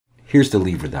here's the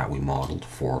lever that we modeled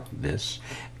for this,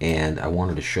 and I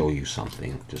wanted to show you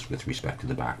something just with respect to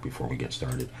the back before we get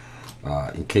started.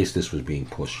 In case this was being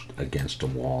pushed against a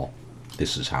wall,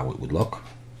 this is how it would look.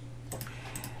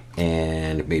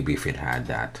 And maybe if it had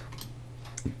that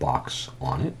box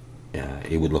on it,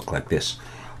 it would look like this.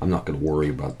 I'm not going to worry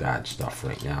about that stuff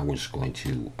right now. We're just going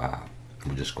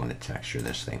to texture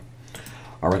this thing.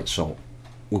 All right, so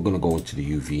we're going to go into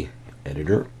the UV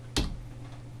editor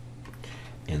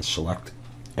and select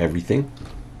everything.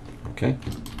 Okay,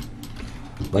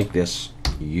 like this.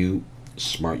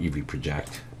 Smart UV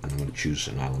project. I'm going to choose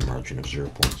an island margin of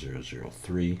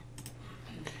 0.003,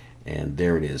 and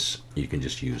there it is. You can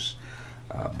just use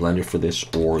Blender for this,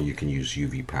 or you can use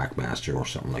UV Pack Master or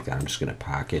something like that. I'm just going to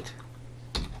pack it,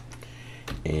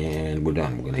 and we're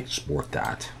done. We're going to export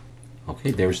that.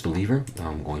 Okay, there's the lever. Now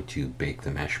I'm going to bake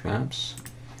the mesh maps.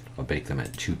 I'll bake them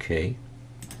at 2K,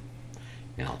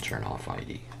 and I'll turn off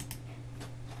ID.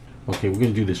 Okay, we're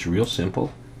going to do this real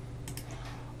simple.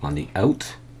 On the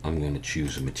out, I'm going to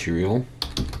choose a material.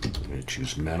 I'm going to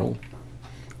choose metal.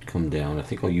 Come down. I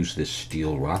think I'll use this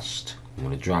steel rust. I'm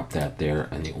going to drop that there,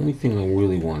 and the only thing I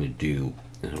really want to do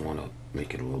is I want to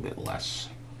make it a little bit less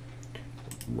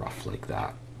rough like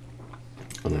that.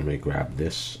 And then I'm going to grab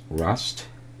this rust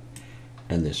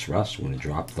and this rust. I'm going to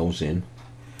drop those in.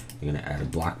 I'm going to add a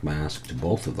black mask to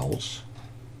both of those.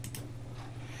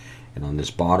 And on this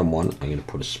bottom one, I'm going to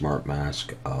put a smart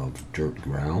mask of dirt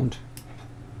ground.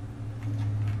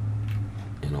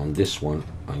 And on this one,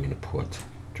 I'm going to put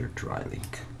dirt dry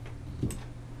leak.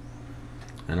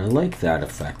 And I like that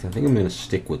effect. I think I'm going to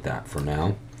stick with that for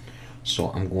now.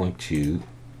 So I'm going to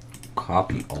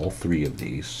copy all three of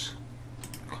these,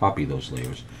 copy those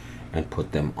layers, and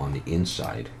put them on the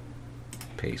inside.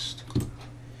 Paste.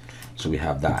 So we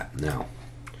have that. Now,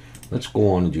 let's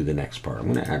go on and do the next part.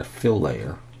 I'm going to add a fill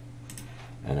layer,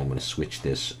 and I'm going to switch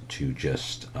this to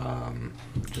just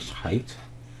height.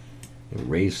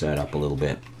 Raise that up a little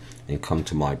bit, and come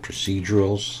to my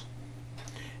procedurals.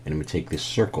 And I'm going to take this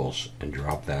circles and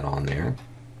drop that on there,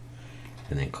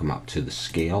 and then come up to the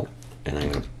scale, and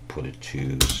I'm going to put it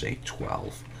to say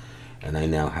 12. And I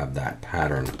now have that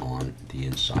pattern on the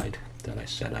inside that I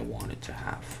said I wanted to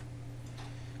have.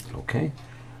 Okay,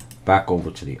 back over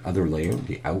to the other layer,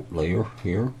 the out layer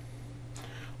here.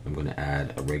 I'm going to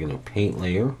add a regular paint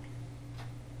layer,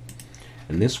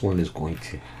 and this one is going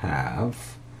to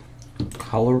have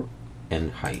color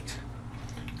and height.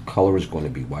 Color is going to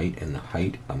be white, and the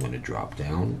height I'm going to drop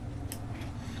down.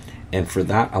 And for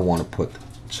that, I want to put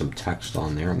some text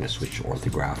on there. I'm going to switch to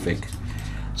orthographic.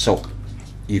 So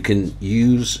you can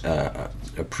use a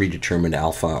predetermined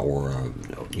alpha or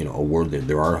a word.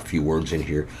 There are a few words in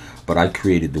here, but I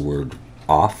created the word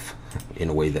off in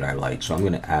a way that I like. So I'm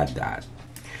going to add that.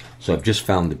 So I've just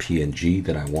found the PNG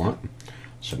that I want.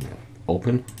 So I'm going to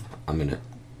open. I'm going to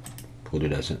put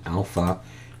it as an alpha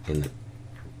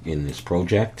in this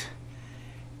project,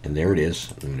 and there it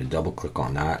is. I'm going to double click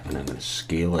on that, and I'm going to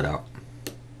scale it up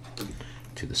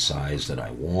to the size that I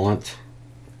want,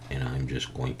 and I'm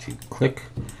just going to click,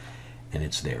 and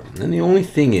it's there. And then the only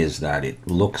thing is that it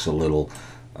looks a little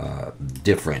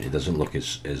different. It doesn't look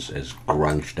as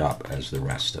grunged up as the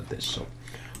rest of this, so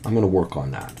I'm going to work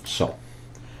on that. So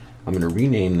I'm going to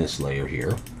rename this layer here,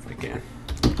 if I can,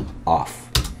 off.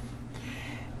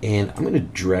 And I'm going to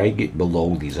drag it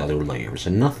below these other layers,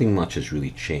 and nothing much has really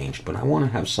changed, but I want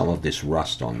to have some of this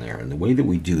rust on there, and the way that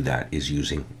we do that is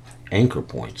using anchor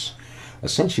points.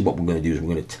 Essentially what we're going to do is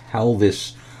we're going to tell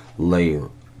this layer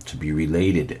to be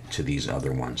related to these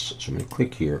other ones. So I'm going to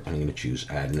click here, and I'm going to choose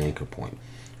add an anchor point,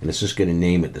 and it's just going to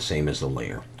name it the same as the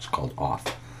layer. It's called off.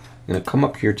 I'm going to come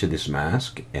up here to this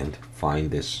mask and find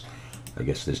this, I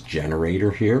guess this generator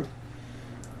here.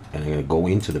 And I'm going to go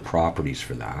into the properties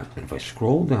for that. And if I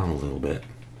scroll down a little bit,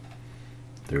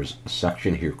 there's a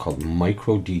section here called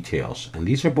micro details. And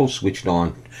these are both switched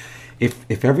on.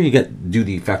 If ever you do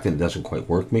the effect and it doesn't quite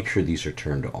work, make sure these are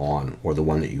turned on, or the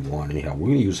one that you want. Anyhow, we're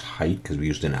going to use height because we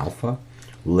used an alpha.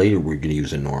 Later, we're going to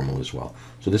use a normal as well.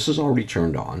 So this is already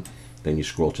turned on. Then you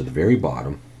scroll to the very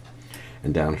bottom.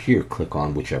 And down here, click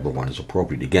on whichever one is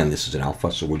appropriate. Again, this is an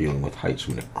alpha, so we're dealing with height. So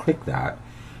I'm going to click that.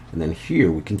 And then here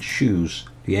we can choose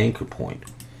the anchor point.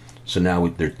 So now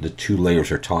the two layers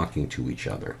are talking to each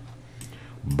other.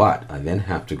 But I then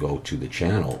have to go to the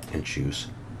channel and choose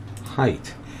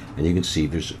height. And you can see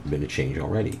there's been a change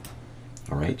already.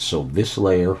 All right, so this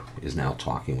layer is now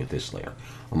talking with this layer.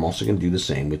 I'm also going to do the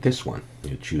same with this one. I'm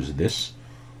going to choose this.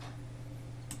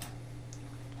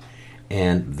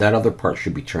 And that other part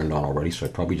should be turned on already, so I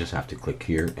probably just have to click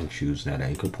here and choose that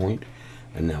anchor point.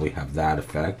 And now we have that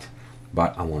effect.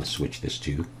 But I want to switch this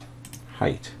to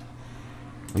height.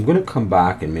 I'm going to come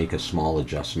back and make a small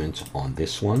adjustment on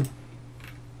this one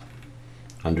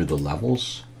under the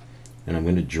levels, and I'm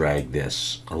going to drag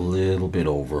this a little bit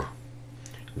over,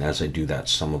 and as I do that,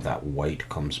 some of that white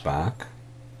comes back.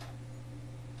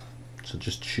 So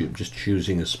just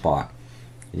choosing a spot,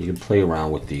 and you can play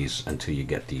around with these until you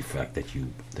get the effect that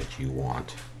you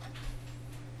want.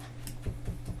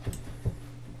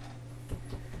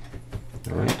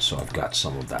 All right, so I've got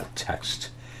some of that text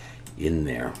in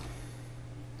there.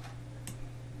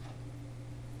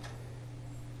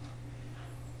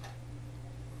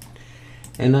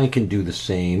 And I can do the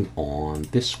same on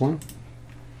this one.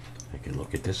 I can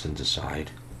look at this and decide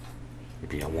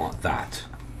maybe I want that.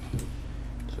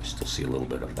 So I still see a little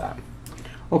bit of that.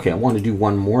 Okay, I want to do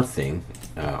one more thing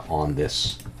on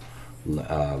this,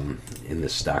 in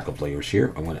this stack of layers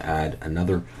here. I'm going to add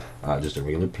another, just a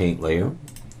regular paint layer,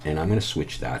 and I'm going to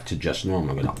switch that to just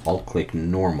normal. I'm going to alt-click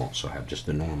normal, so I have just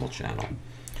the normal channel.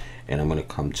 And I'm going to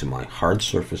come to my hard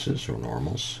surfaces, or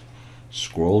normals,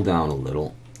 scroll down a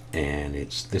little, and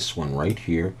it's this one right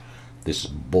here, this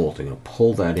bolt. I'm going to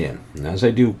pull that in, and as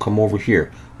I do come over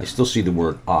here, I still see the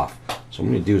word off. So what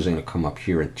I'm going to do is I'm going to come up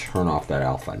here and turn off that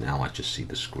alpha. Now I just see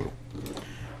the screw.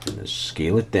 I'm going to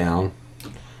scale it down,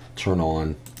 turn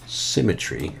on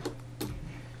symmetry,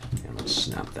 and let's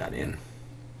snap that in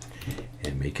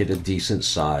and make it a decent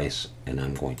size. And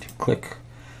I'm going to click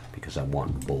because I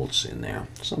want bolts in there.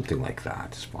 Something like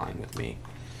that is fine with me.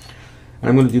 And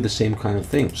I'm going to do the same kind of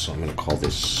thing. So I'm going to call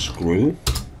this screw.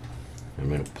 I'm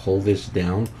going to pull this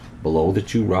down below the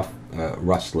two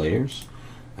rust layers,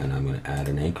 and I'm going to add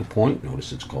an anchor point.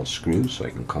 Notice it's called screw, so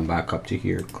I can come back up to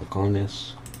here, click on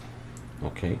this.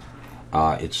 Okay,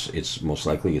 it's most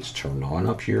likely it's turned on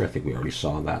up here. I think we already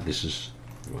saw that. This is,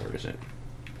 where is it?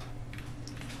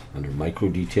 Under micro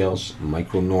details,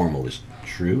 micro normal is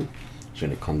true. So I'm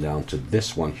going to come down to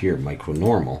this one here, micro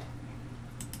normal,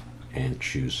 and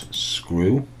choose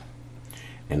screw.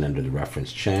 And under the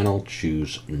reference channel,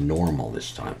 choose normal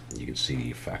this time. You can see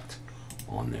the effect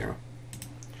on there.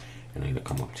 And I'm going to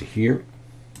come up to here,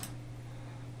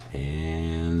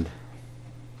 and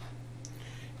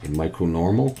in micro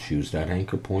normal, choose that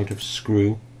anchor point of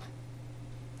screw,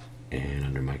 and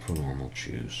under micro normal,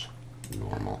 choose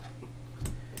normal.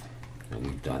 And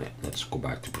we've done it. Let's go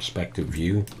back to perspective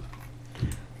view.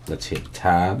 Let's hit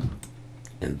tab,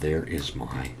 and there's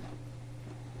my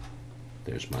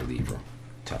lever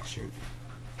textured.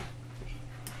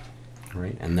 All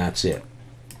right, and that's it.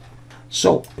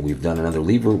 So we've done another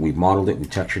lever, we've modeled it, we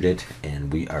textured it,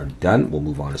 and we are done. We'll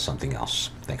move on to something else.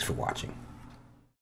 Thanks for watching.